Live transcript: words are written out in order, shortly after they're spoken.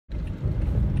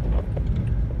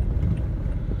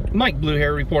Mike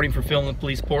Bluehair reporting for Film and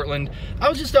Police Portland. I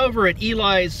was just over at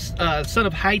Eli's Son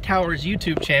of Hightower's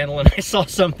YouTube channel, and I saw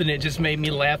something that just made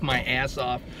me laugh my ass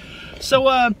off. So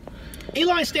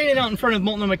Eli's standing out in front of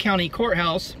Multnomah County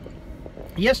Courthouse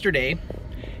yesterday,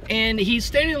 and he's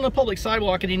standing on the public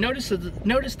sidewalk, and he noticed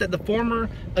that the former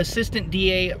Assistant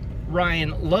DA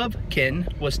Ryan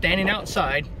Blumkin was standing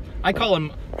outside. I call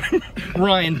him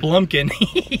Ryan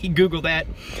Blumkin. Google that.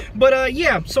 But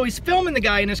yeah, so he's filming the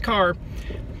guy in his car.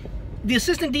 The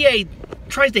Assistant DA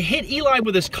tries to hit Eli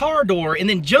with his car door and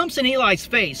then jumps in Eli's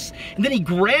face. And then he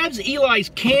grabs Eli's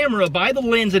camera by the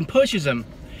lens and pushes him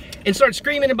and starts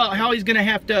screaming about how he's gonna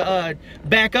have to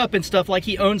back up and stuff, like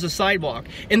he owns the sidewalk.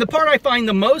 And the part I find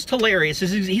the most hilarious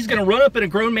is he's gonna run up in a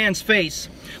grown man's face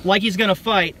like he's gonna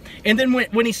fight. And then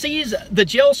when he sees the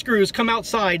jail screws come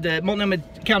outside, the Multnomah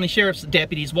County Sheriff's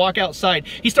deputies walk outside,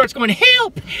 he starts going,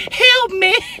 "Help! Help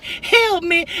me! Help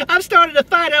me! I've started a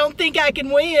fight. I don't think I can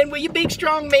win. Will you big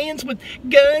strong mans with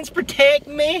guns protect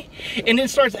me?" And then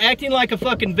starts acting like a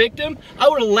fucking victim. I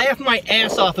would have laughed my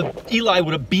ass off if Eli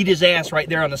would have beat his ass right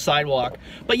there on the sidewalk.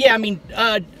 But yeah, I mean,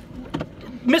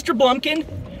 Mr. Blumkin,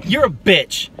 you're a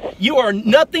bitch. You are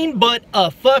nothing but a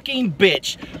fucking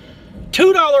bitch.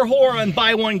 $2 whore on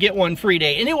buy one get one free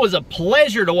day, and it was a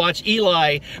pleasure to watch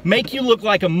Eli make you look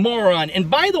like a moron. And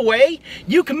by the way,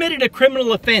 you committed a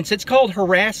criminal offense. It's called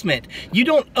harassment. You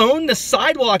don't own the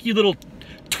sidewalk, you little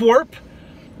twerp.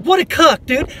 What a cuck,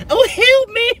 dude. Oh, help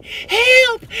me!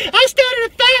 Help! I started a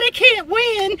fight, I can't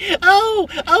win.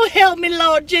 Oh, help me,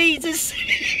 Lord Jesus.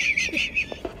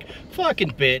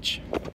 Fucking bitch.